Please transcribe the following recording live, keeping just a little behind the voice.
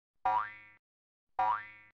Hello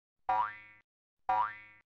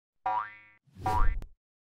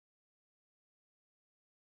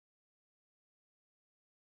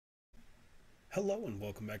and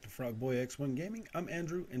welcome back to Frogboy X1 Gaming. I'm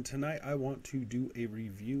Andrew, and tonight I want to do a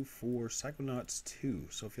review for Psychonauts 2.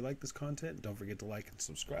 So if you like this content, don't forget to like and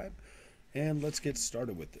subscribe. And let's get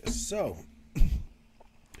started with this. So, I'm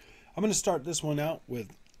going to start this one out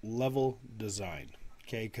with level design.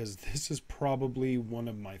 Okay, because this is probably one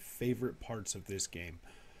of my favorite parts of this game.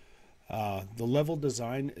 The level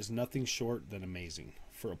design is nothing short than amazing.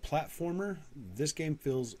 For a platformer, this game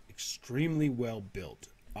feels extremely well built.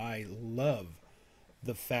 I love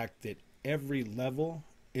the fact that every level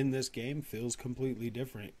in this game feels completely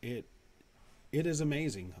different. It is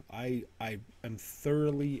amazing. I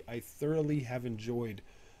thoroughly have enjoyed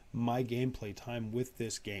my gameplay time with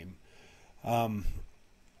this game.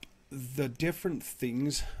 The different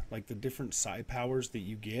things, like the different psi powers that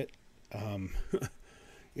you get,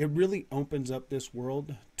 it really opens up this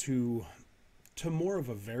world to more of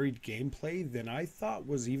a varied gameplay than I thought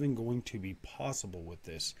was even going to be possible with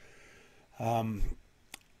this. I'm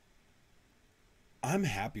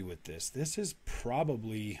happy with this. This is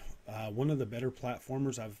probably one of the better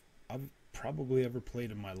platformers I've probably ever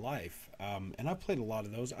played in my life, and I've played a lot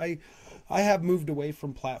of those. I have moved away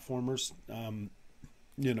from platformers,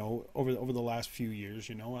 you know, over the last few years.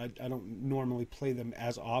 You know, I don't normally play them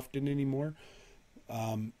as often anymore.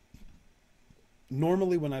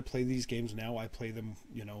 Normally when I play these games now, I play them,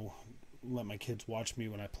 you know, let my kids watch me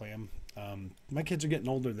when I play them. My kids are getting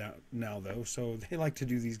older now though, so they like to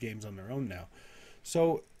do these games on their own now.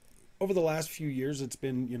 So over the last few years, it's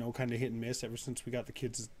been, you know, kind of hit and miss ever since we got the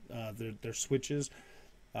kids their Switches.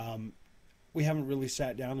 We haven't really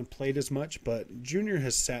sat down and played as much, but Junior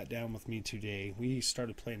has sat down with me today. We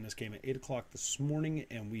started playing this game at 8 o'clock this morning,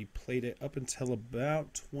 and we played it up until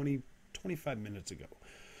about 25 minutes ago.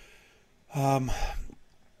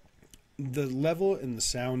 The level and the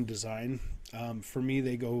sound design, for me,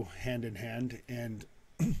 they go hand in hand, and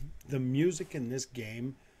the music in this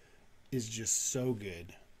game is just so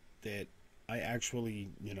good that I actually,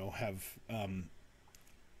 you know, have,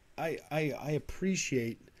 I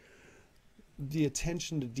appreciate the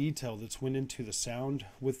attention to detail that's went into the sound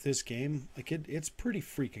with this game. Like it's pretty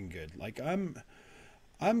freaking good. Like I'm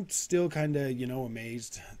still kind of, you know,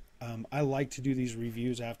 amazed. I like to do these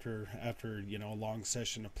reviews after you know, a long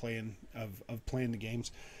session of playing the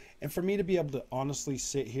games, and for me to be able to honestly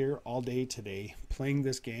sit here all day today playing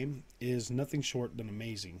this game is nothing short than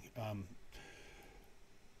amazing.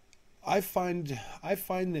 I find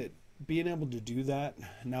that being able to do that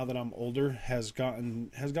now that I'm older has gotten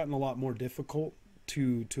a lot more difficult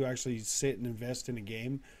to actually sit and invest in a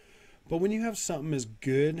game. But when you have something as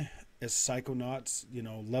good as Psychonauts, you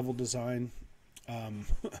know, level design,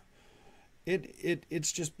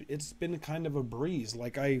 it's been kind of a breeze.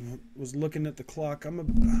 Like I was looking at the clock.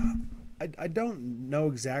 I don't know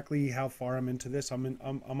exactly how far I'm into this. I'm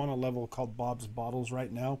on a level called Bob's Bottles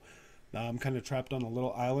right now. I'm kind of trapped on a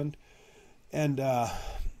little island, and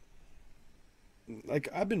like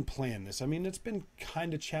I've been playing this. I mean, it's been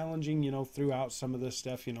kind of challenging, you know, throughout some of this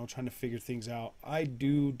stuff, you know, trying to figure things out. I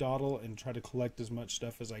do dawdle and try to collect as much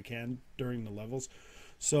stuff as I can during the levels.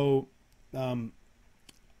 So, I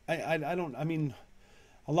mean,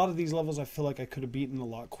 a lot of these levels I feel like I could have beaten a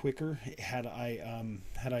lot quicker had I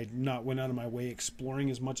not went out of my way exploring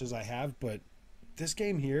as much as I have. But this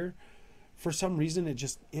game here, for some reason,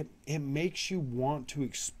 it makes you want to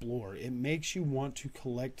explore. It makes you want to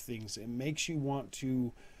collect things. It makes you want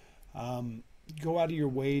to go out of your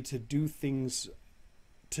way to do things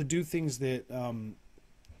that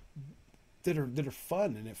that are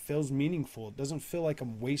fun, and it feels meaningful. It doesn't feel like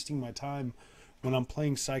I'm wasting my time when I'm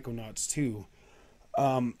playing Psychonauts 2.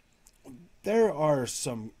 There are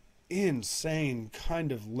some insane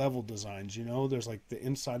kind of level designs, you know. There's like the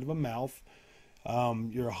inside of a mouth.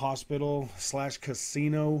 You're a hospital /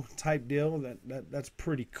 casino type deal. That's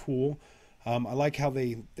pretty cool. I like how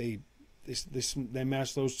they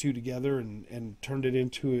mashed those two together and turned it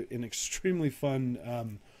into an extremely fun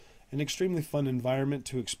environment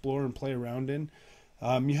to explore and play around in.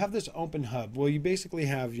 You have this open hub. Well, you basically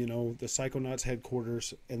have, you know, the Psychonauts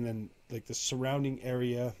headquarters, and then like the surrounding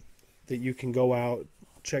area that you can go out,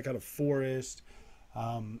 check out a forest,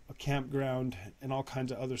 a campground, and all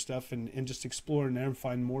kinds of other stuff, and just explore in there and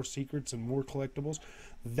find more secrets and more collectibles.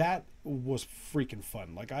 That was freaking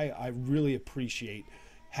fun. Like I really appreciate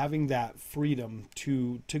having that freedom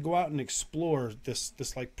to go out and explore this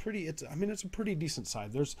like pretty, it's a pretty decent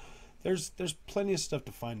side. There's plenty of stuff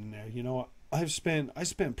to find in there. You know, I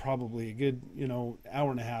spent probably a good,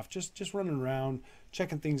 hour and a half just running around,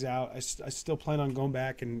 checking things out. I still plan on going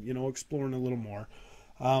back and, exploring a little more.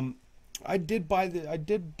 Um, I did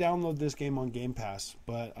download this game on Game Pass,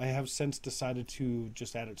 but I have since decided to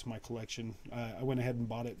just add it to my collection. I went ahead and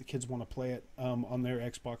bought it. The kids want to play it on their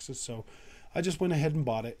Xboxes, so I just went ahead and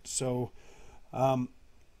bought it. So um,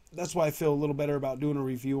 that's why I feel a little better about doing a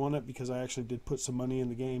review on it, because I actually did put some money in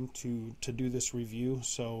the game to do this review.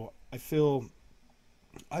 So I feel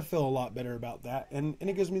a lot better about that, and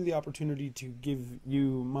it gives me the opportunity to give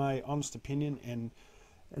you my honest opinion and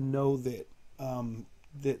know that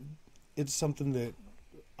that it's something that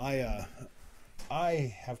I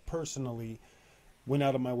have personally went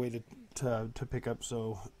out of my way to pick up.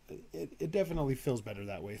 So it definitely feels better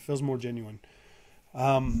that way. It feels more genuine.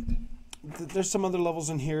 There's some other levels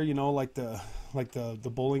in here, like the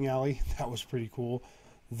bowling alley. That was pretty cool.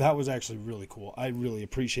 That was actually really cool. I really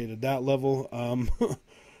appreciated that level.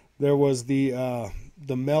 There was the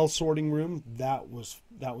mail sorting room. That was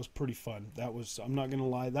pretty fun. I'm not gonna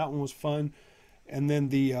lie, that one was fun. And then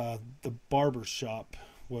the barber shop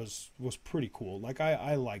was pretty cool. Like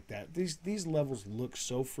I like that. These levels look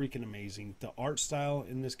so freaking amazing. The art style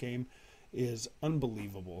in this game is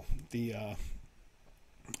unbelievable.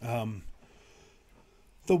 Um,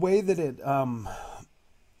 the way that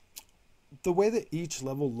the way that each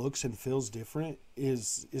level looks and feels different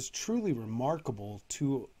is truly remarkable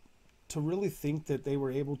to really think that they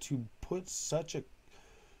were able to put such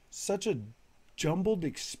a jumbled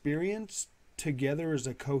experience together as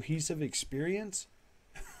a cohesive experience.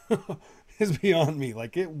 Is beyond me.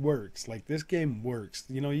 Like, it works. Like, this game works.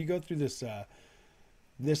 You go through this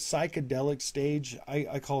psychedelic stage.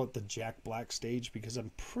 I call it the Jack Black stage, because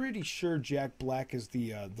I'm pretty sure Jack Black is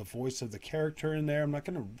the voice of the character in there. I'm not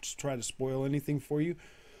going to try to spoil anything for you,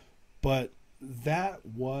 but that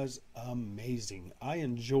was amazing. I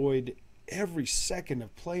enjoyed every second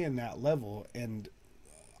of playing that level, and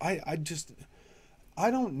I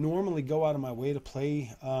don't normally go out of my way to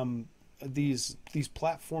play these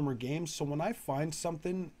platformer games. So when I find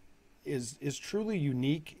something is truly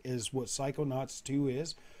unique as what Psychonauts 2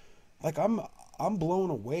 is, like, I'm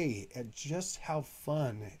blown away at just how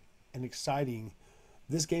fun and exciting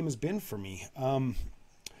this game has been for me.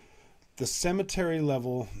 The cemetery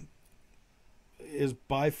level is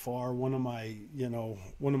by far one of my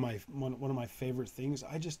favorite things.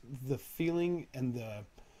 The feeling and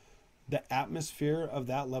the atmosphere of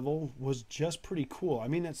that level was just pretty cool. I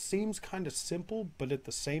mean, it seems kind of simple, but at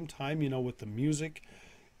the same time, with the music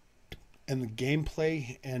and the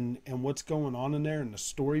gameplay and what's going on in there and the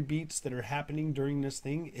story beats that are happening during this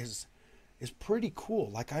thing is pretty cool.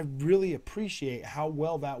 Like, I really appreciate how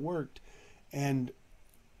well that worked. And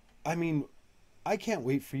I mean, I can't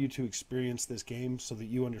wait for you to experience this game so that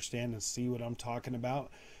you understand and see what I'm talking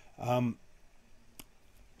about. And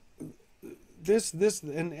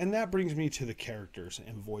that brings me to the characters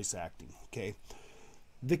and voice acting. Okay,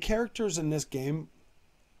 the characters in this game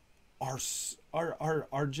are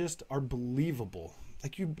believable.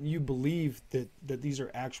 Like, you believe that these are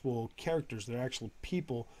actual characters, they're actual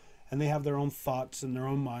people, and they have their own thoughts and their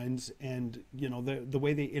own minds, and the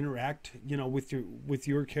way they interact with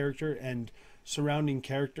your character and surrounding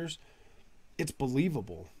characters, it's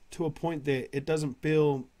believable to a point that it doesn't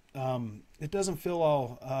feel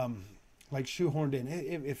all like shoehorned in.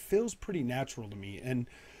 It feels pretty natural to me, and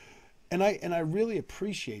I really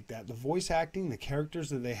appreciate that. The voice acting, the characters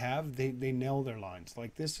that they have, they nail their lines.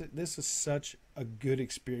 Like, this is such a good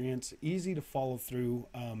experience, easy to follow through,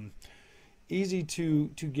 easy to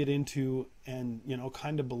get into, and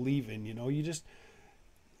kind of believe in.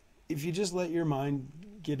 If you just let your mind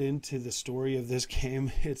get into the story of this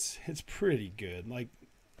game, it's pretty good. Like,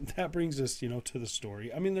 that brings us to the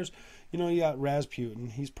story. I mean, there's you got Rasputin.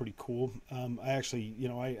 He's pretty cool. I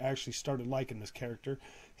actually started liking this character.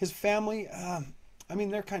 His family, I mean,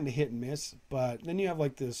 they're kind of hit and miss, but then you have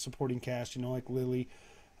like the supporting cast, like Lily.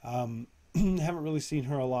 Haven't really seen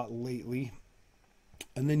her a lot lately.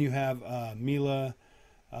 And then you have Mila,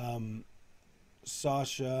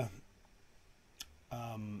 Sasha,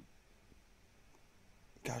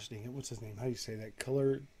 gosh dang it, what's his name? How do you say that?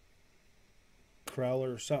 Crowler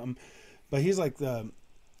or something. But he's like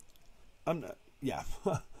yeah.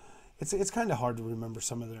 It's kind of hard to remember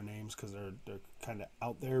some of their names because they're kind of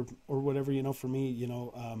out there or whatever. For me, the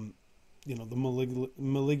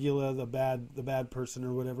Maligula, the bad person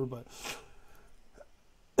or whatever. But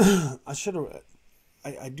I should have.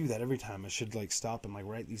 I do that every time. I should like stop and like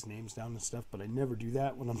write these names down and stuff, but I never do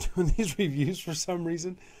that when I'm doing these reviews for some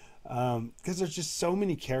reason. Because there's just so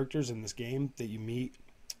many characters in this game that you meet,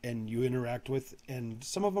 and you interact with, and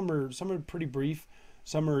some are pretty brief.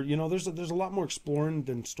 Some are, there's a lot more exploring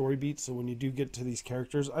than story beats. So when you do get to these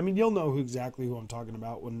characters, I mean, you'll know exactly who I'm talking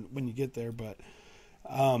about when you get there. But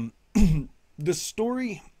the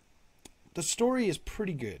story is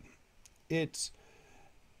pretty good. It's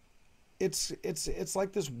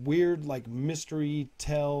like this weird like mystery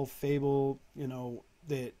tale fable,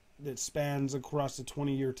 that spans across a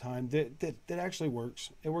 20-year time that actually works.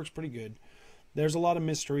 It works pretty good. There's a lot of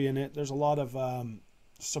mystery in it. There's a lot of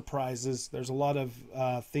surprises. There's a lot of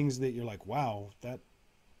things that you're like, wow,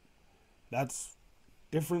 that's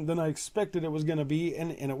different than I expected it was going to be,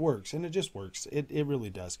 and it works, and it just works. It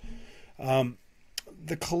really does.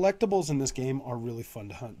 The collectibles in this game are really fun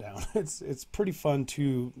to hunt down. It's pretty fun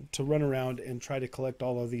to run around and try to collect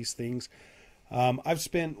all of these things. I've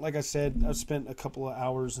spent, like I said, a couple of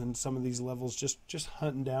hours in some of these levels just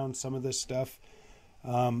hunting down some of this stuff.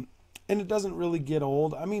 And it doesn't really get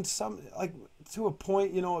old. I mean, some, like, to a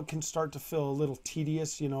point, it can start to feel a little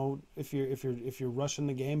tedious, if you're rushing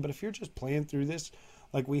the game. But if you're just playing through this,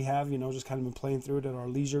 like we have, just kind of been playing through it at our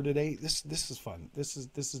leisure today, this is fun. This is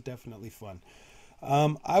definitely fun.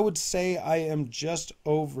 I would say I am just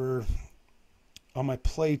over on my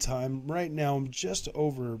playtime right now. I'm just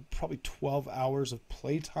over probably 12 hours of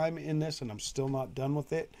playtime in this, and I'm still not done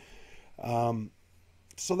with it.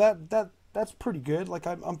 So that's pretty good. Like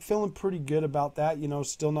I'm feeling pretty good about that,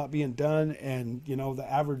 still not being done. And, the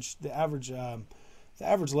average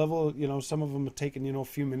level, some of them have taken, a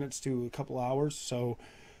few minutes to a couple hours. So,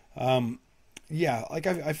 yeah, like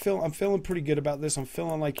I'm feeling pretty good about this. I'm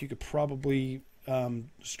feeling like you could probably,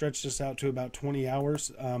 stretch this out to about 20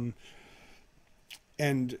 hours,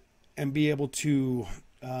 and be able to,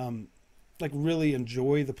 like really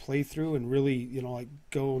enjoy the playthrough and really, like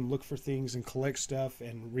go and look for things and collect stuff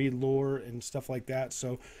and read lore and stuff like that.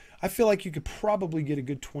 So I feel like you could probably get a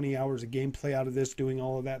good 20 hours of gameplay out of this, doing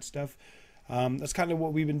all of that stuff. That's kind of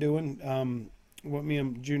what we've been doing. What me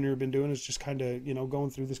and Junior have been doing is just kind of, going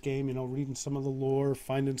through this game, reading some of the lore,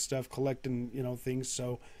 finding stuff, collecting, things.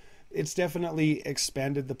 So it's definitely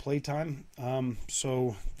expanded the playtime.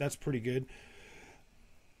 So that's pretty good.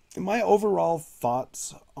 My overall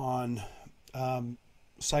thoughts on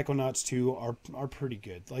Psychonauts 2 are pretty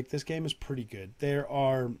good. Like, this game is pretty good. There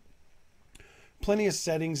are plenty of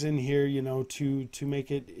settings in here, to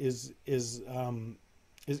make it as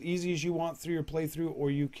easy as you want through your playthrough,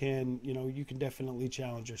 or you can definitely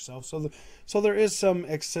challenge yourself. So there is some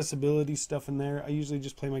accessibility stuff in there. I usually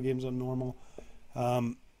just play my games on normal.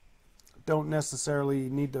 Don't necessarily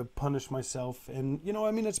need to punish myself, and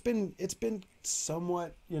it's been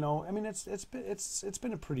somewhat, it's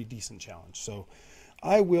been a pretty decent challenge. So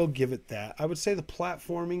I will give it that. I would say the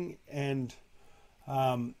platforming and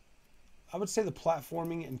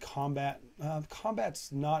combat.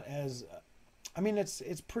 Combat's not as,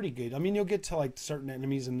 it's pretty good. You'll get to like certain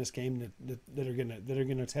enemies in this game that are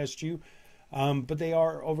gonna test you, but they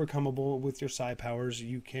are overcomable with your psi powers.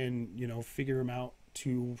 You can figure them out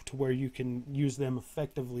to where you can use them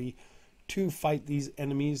effectively to fight these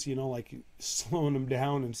enemies, like slowing them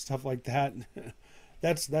down and stuff like that.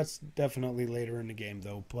 That's definitely later in the game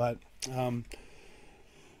though. But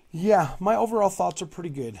yeah, my overall thoughts are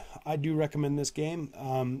pretty good. I do recommend this game.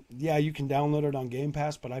 Yeah, you can download it on Game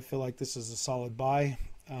Pass, but I feel like this is a solid buy.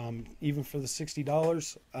 Even for the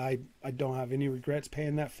 $60, I don't have any regrets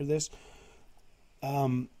paying that for this.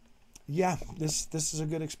 Yeah, this is a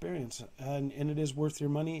good experience, and it is worth your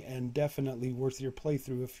money and definitely worth your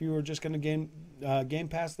playthrough. If you are just going to Game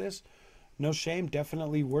Pass this, no shame,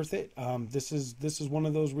 definitely worth it. This is one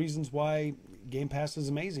of those reasons why Game Pass is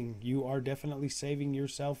amazing. You are definitely saving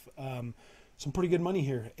yourself some pretty good money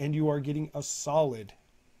here, and you are getting a solid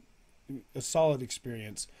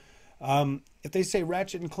experience. If they say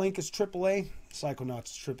Ratchet and Clank is AAA, Psychonauts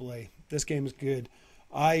is AAA. This game is good.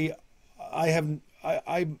 I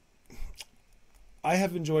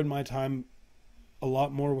have enjoyed my time a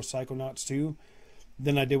lot more with Psychonauts 2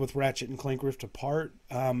 than I did with Ratchet and Clank Rift Apart.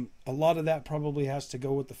 A lot of that probably has to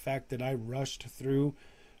go with the fact that I rushed through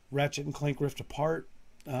Ratchet and Clank Rift Apart.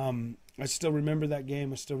 I still remember that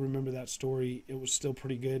game. I still remember that story. It was still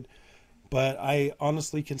pretty good. But I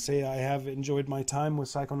honestly can say I have enjoyed my time with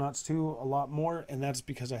Psychonauts 2 a lot more, and that's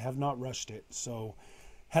because I have not rushed it. So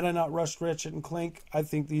had I not rushed Ratchet and Clank, I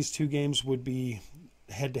think these two games would be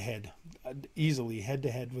head-to-head. Easily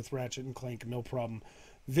head-to-head with Ratchet and Clank, no problem.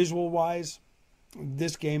 Visual-wise,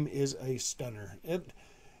 this game is a stunner.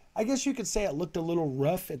 I guess you could say it looked a little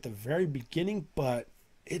rough at the very beginning, but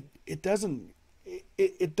it doesn't.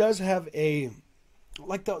 It does have a,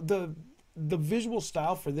 like, the visual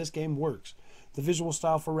style for this game works. The visual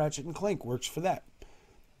style for Ratchet and Clank works for that.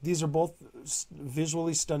 these are both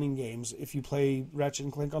visually stunning games. If you play Ratchet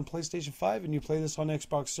and Clank on PlayStation 5 and you play this on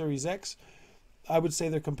Xbox Series X, I would say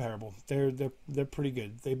they're comparable. They're pretty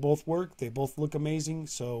good. They both work. They both look amazing.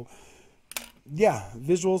 So yeah,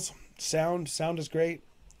 visuals, sound is great.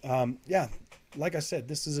 Yeah, like I said,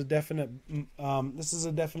 this is a definite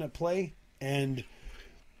play, and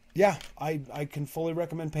yeah, I can fully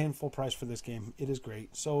recommend paying full price for this game. It is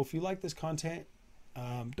great. So if you like this content,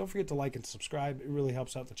 don't forget to like and subscribe. It really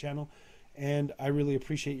helps out the channel, and I really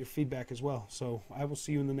appreciate your feedback as well. So I will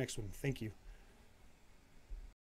see you in the next one. Thank you.